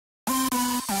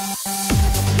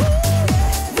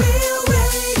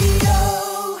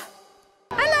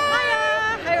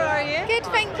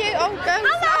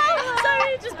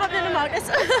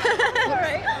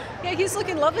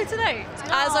lovely tonight,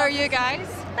 as are you guys.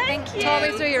 Thank you. Talk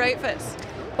me through your outfits.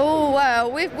 Oh,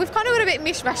 well, we've kind of got a bit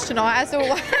mishmash tonight, as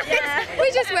always. Yeah.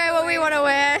 We just wear what we want to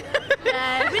wear.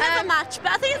 Yeah, we never match,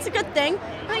 but I think it's a good thing.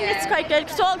 I think it's quite good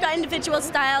because we all got individual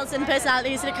styles and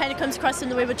personalities, and it kind of comes across in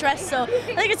the way we dress. So I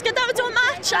think it's good that we don't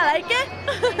match. I like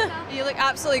it. You look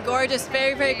absolutely gorgeous,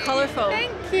 very, very colourful.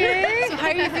 Thank you. So how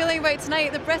are you feeling about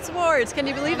tonight, the Brit Awards? Can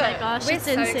you believe Oh it? my gosh, We're it's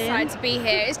so insane. excited to be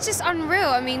here. It's just unreal.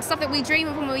 I mean, stuff that we dreamed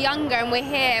of when we were younger, and we're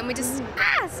here, and we're just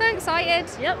so excited.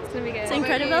 Yep, It's gonna be good. it's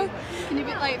incredible. Can you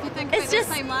be like, if you think about It's this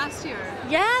just- time last year?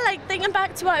 Yeah, like thinking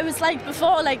back to what it was like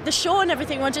before, like the show and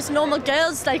everything, we're just normal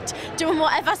girls, like doing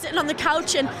whatever, sitting on the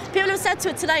couch. And people have said to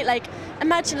it tonight, like,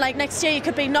 imagine like next year you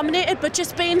could be nominated, but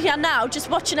just being here now, just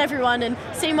watching everyone and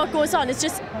seeing what goes on, is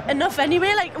just enough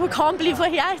anyway. Like, we can't believe we're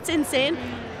here, it's insane.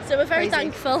 So we're very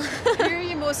thankful. Who are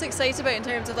you most excited about in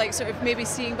terms of like sort of maybe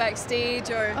seeing backstage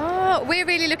or? Oh, we're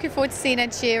really looking forward to seeing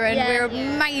Ed Sheeran. Yeah. We're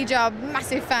a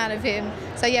massive fan of him.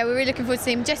 So yeah, we're really looking forward to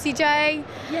seeing Jessie J,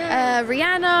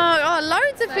 Rihanna,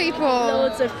 loads of people.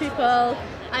 Loads of people.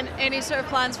 And any sort of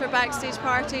plans for backstage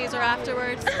parties or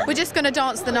afterwards? We're just going to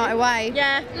dance the night away.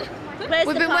 Yeah. Where's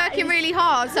We've the been party? working really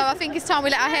hard, so I think it's time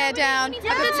we let our hair down. Have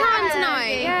a good time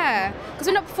tonight, yeah. Because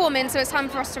we're not performing, so it's time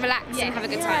for us to relax and have a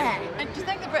good time. And do you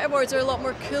think the Brit Awards are a lot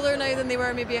more cooler now than they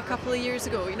were maybe a couple of years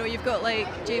ago? You know, you've got like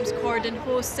James Corden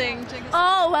hosting.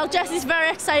 Oh, well, Jessie's very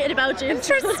excited about James.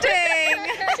 Interesting.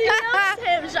 She loves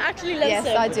him. She actually loves him.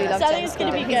 Yes, I do love So I think James it's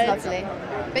going to be Corden. good. He's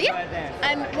lovely. But yeah.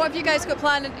 And what have you guys got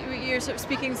planned? You're sort of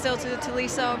speaking still to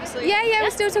Lisa, obviously. Yeah,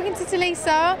 we're still talking to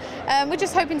Lisa. We're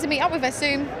just hoping to meet up with her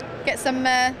soon, get some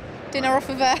dinner off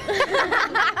of her.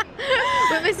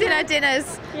 We're missing our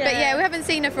dinners. But yeah, we haven't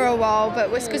seen her for a while,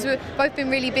 but it's because we've both been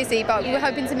really busy, but we're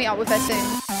hoping to meet up with her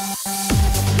soon.